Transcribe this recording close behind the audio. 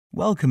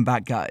Welcome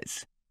back,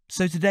 guys.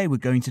 So today we're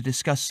going to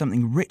discuss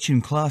something rich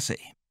and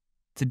classy.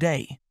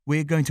 Today,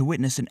 we're going to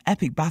witness an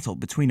epic battle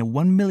between a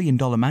 $1 million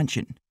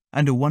mansion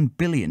and a $1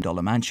 billion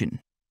mansion.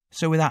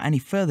 So without any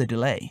further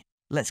delay,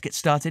 let's get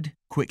started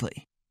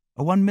quickly.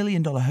 A $1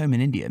 million home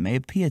in India may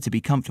appear to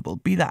be comfortable,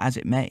 be that as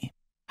it may.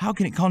 How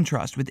can it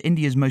contrast with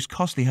India's most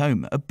costly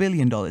home, a $1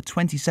 billion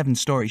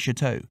 27-story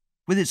chateau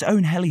with its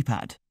own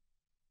helipad?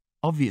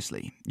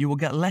 Obviously, you will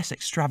get less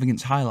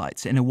extravagance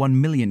highlights in a $1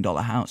 million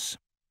house.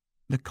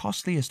 The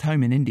costliest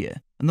home in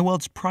India and the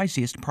world's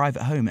priciest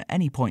private home at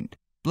any point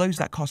blows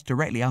that cost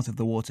directly out of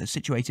the water,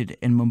 situated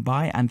in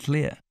Mumbai and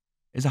Lear,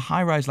 is a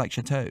high-rise like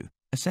chateau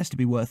assessed to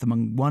be worth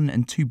among $1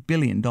 and $2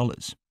 billion.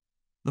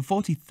 The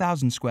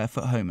 40,000 square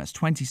foot home has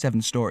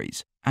 27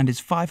 stories and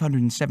is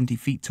 570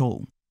 feet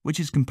tall, which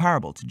is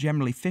comparable to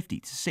generally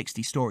 50 to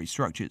 60-story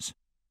structures.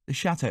 The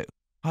chateau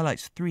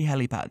highlights 3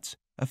 helipads,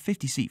 a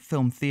 50-seat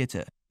film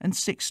theatre, and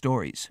 6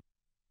 stories.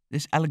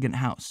 This elegant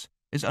house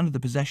is under the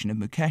possession of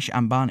Mukesh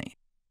Ambani,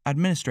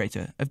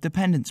 administrator of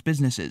dependents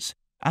businesses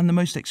and the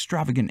most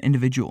extravagant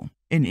individual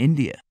in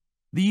India.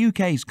 The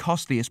UK's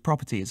costliest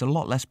property is a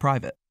lot less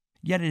private,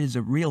 yet it is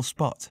a real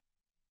spot.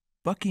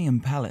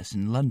 Buckingham Palace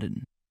in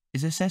London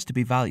is assessed to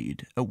be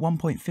valued at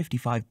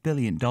 $1.55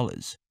 billion,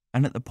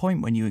 and at the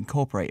point when you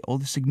incorporate all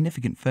the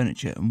significant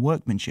furniture and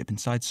workmanship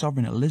inside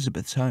Sovereign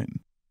Elizabeth's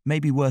home, may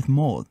be worth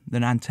more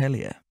than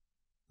Antalya.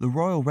 The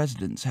royal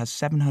residence has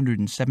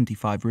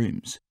 775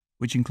 rooms,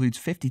 which includes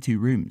 52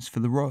 rooms for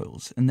the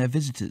royals and their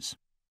visitors,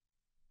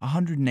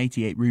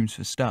 188 rooms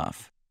for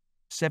staff,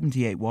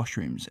 78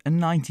 washrooms, and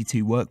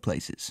 92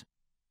 workplaces.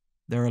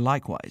 There are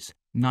likewise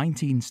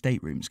 19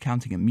 staterooms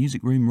counting a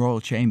music room,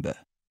 royal chamber,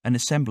 an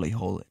assembly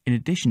hall, in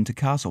addition to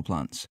castle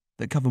plants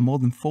that cover more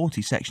than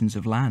 40 sections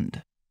of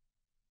land.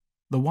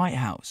 The White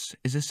House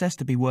is assessed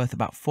to be worth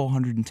about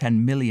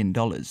 $410 million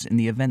in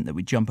the event that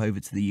we jump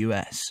over to the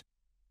US.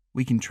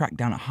 We can track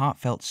down a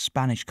heartfelt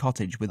Spanish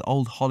cottage with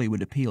old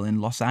Hollywood appeal in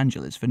Los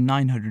Angeles for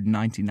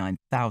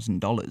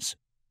 $999,000.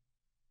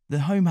 The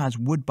home has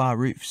wood bar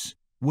roofs,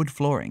 wood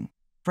flooring,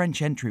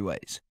 French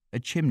entryways, a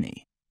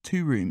chimney,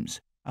 2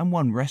 rooms, and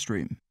 1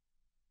 restroom.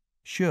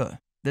 Sure,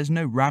 there's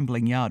no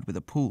rambling yard with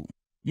a pool,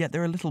 yet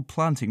there are little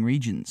planting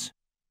regions.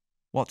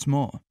 What's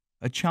more,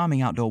 a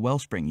charming outdoor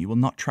wellspring you will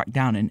not track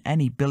down in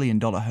any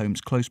billion-dollar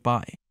homes close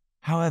by.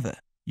 However,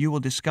 you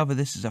will discover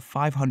this is a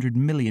 $500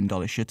 million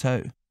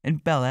chateau in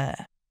Bel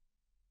Air.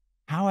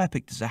 How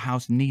epic does a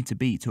house need to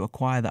be to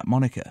acquire that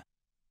moniker?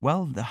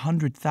 Well, the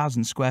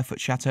 100,000 square foot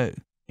chateau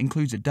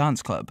includes a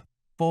dance club,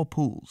 4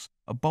 pools,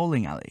 a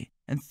bowling alley,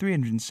 and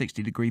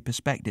 360-degree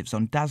perspectives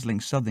on dazzling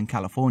Southern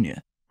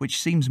California,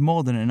 which seems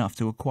more than enough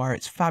to acquire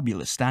its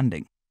fabulous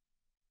standing.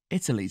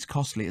 Italy's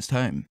costliest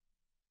home.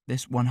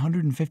 This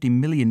 $150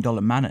 million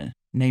manor,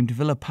 named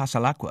Villa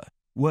Pasalacqua,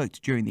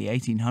 worked during the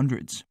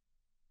 1800s.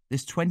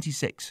 This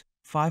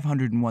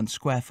 501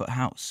 square foot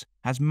house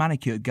has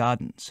manicured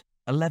gardens,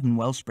 11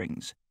 well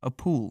springs, a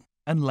pool,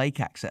 and lake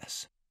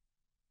access.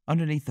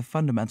 Underneath the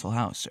fundamental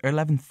house are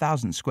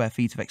 11,000 square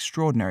feet of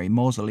extraordinary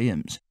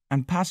mausoleums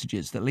and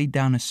passages that lead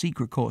down a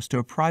secret course to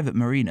a private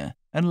marina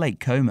and Lake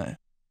Como.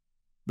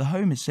 The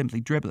home is simply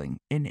dribbling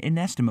in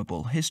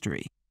inestimable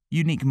history,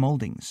 unique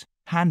moldings,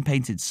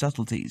 hand-painted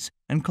subtleties,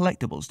 and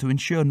collectibles to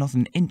ensure not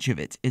an inch of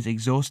it is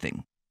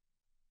exhausting.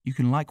 You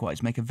can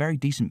likewise make a very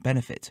decent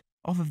benefit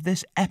off of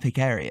this epic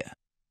area.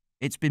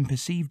 It's been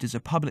perceived as a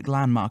public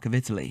landmark of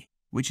Italy,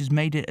 which has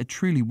made it a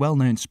truly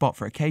well-known spot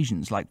for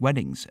occasions like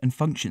weddings and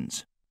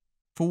functions.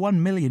 For $1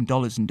 million in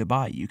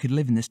Dubai, you could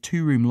live in this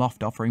 2-room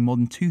loft offering more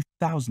than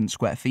 2,000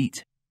 square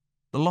feet.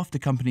 The loft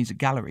accompanies a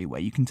gallery where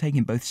you can take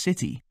in both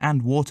city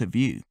and water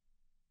view.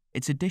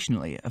 It's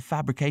additionally a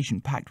fabrication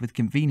packed with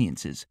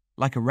conveniences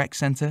like a rec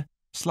center,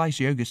 slice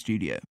yoga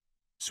studio,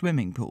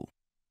 swimming pool,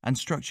 and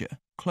structure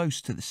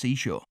close to the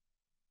seashore.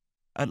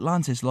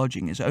 Atlantis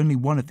Lodging is only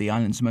one of the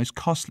island's most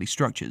costly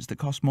structures that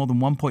cost more than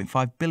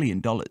 $1.5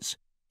 billion.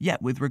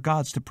 Yet with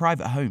regards to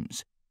private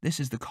homes, this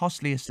is the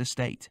costliest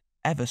estate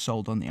ever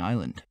sold on the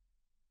island.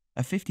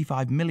 A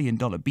 $55 million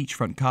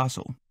beachfront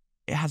castle,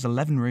 it has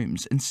 11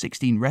 rooms and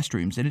 16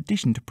 restrooms in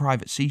addition to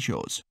private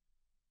seashores.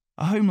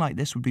 A home like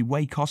this would be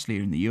way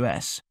costlier in the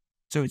US,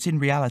 so it's in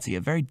reality a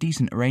very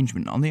decent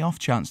arrangement on the off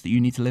chance that you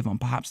need to live on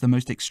perhaps the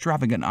most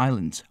extravagant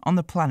island on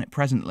the planet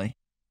presently.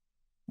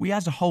 We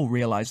as a whole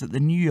realize that the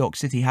New York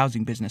City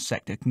housing business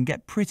sector can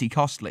get pretty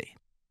costly.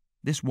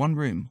 This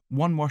 1-room,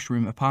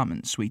 1-washroom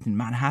apartment suite in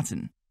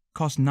Manhattan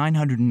costs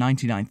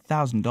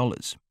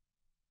 $999,000.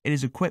 It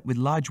is equipped with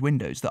large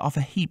windows that offer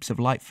heaps of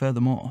light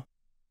furthermore.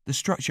 The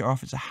structure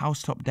offers a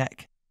housetop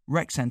deck,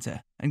 rec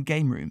center, and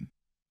game room.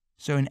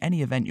 So in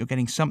any event you're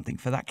getting something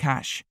for that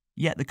cash,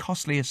 yet the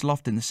costliest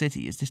loft in the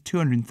city is this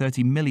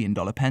 $230 million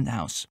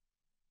penthouse,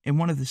 in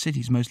one of the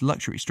city's most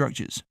luxury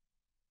structures.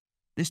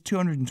 This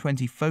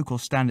 220 Focal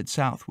Standard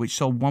South, which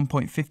sold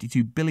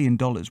 $1.52 billion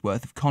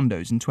worth of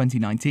condos in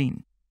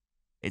 2019.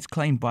 It's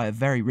claimed by a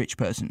very rich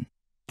person,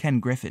 Ken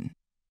Griffin.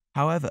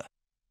 However,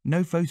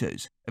 no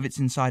photos of its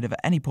inside have at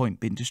any point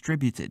been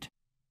distributed.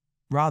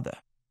 Rather,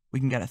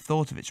 we can get a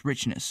thought of its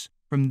richness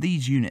from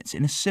these units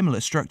in a similar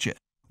structure,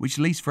 which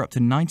lease for up to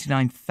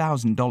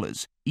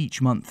 $99,000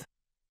 each month.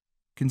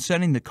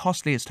 Concerning the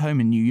costliest home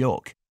in New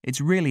York,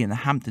 it's really in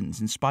the Hamptons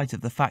in spite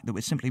of the fact that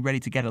we're simply ready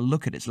to get a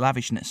look at its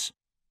lavishness.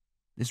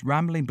 This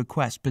rambling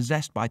bequest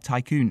possessed by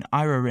tycoon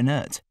Ira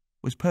Renert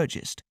was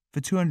purchased for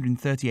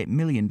 $238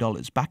 million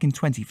back in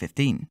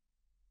 2015.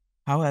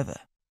 However,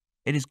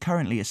 it is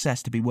currently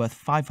assessed to be worth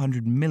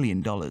 $500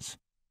 million.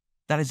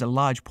 That is a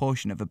large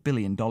portion of $1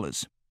 billion.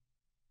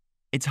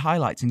 Its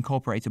highlights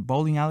incorporate a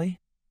bowling alley,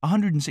 a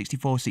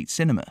 164-seat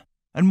cinema,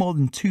 and more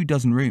than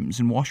 24 rooms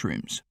and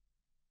washrooms.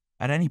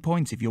 At any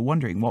point, if you're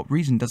wondering what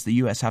reason does the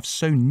US have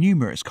so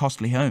numerous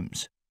costly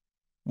homes?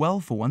 Well,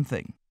 for one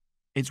thing,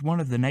 it's one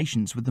of the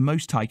nations with the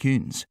most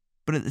tycoons,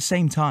 but at the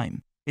same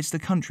time, it's the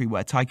country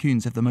where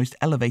tycoons have the most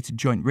elevated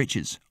joint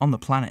riches on the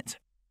planet.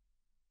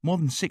 More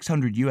than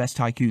 600 US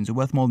tycoons are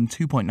worth more than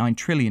 $2.9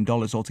 trillion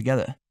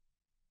altogether.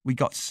 We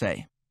got to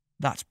say,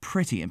 that's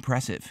pretty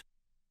impressive.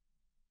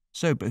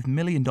 So both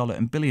million-dollar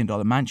and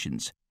billion-dollar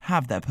mansions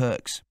have their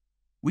perks.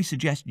 We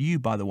suggest you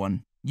buy the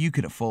one you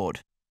can afford.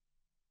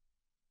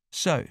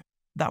 So,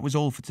 that was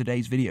all for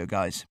today's video,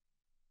 guys.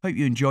 Hope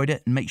you enjoyed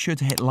it and make sure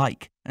to hit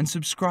like and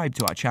subscribe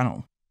to our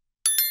channel.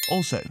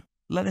 Also,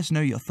 let us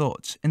know your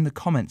thoughts in the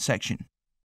comment section.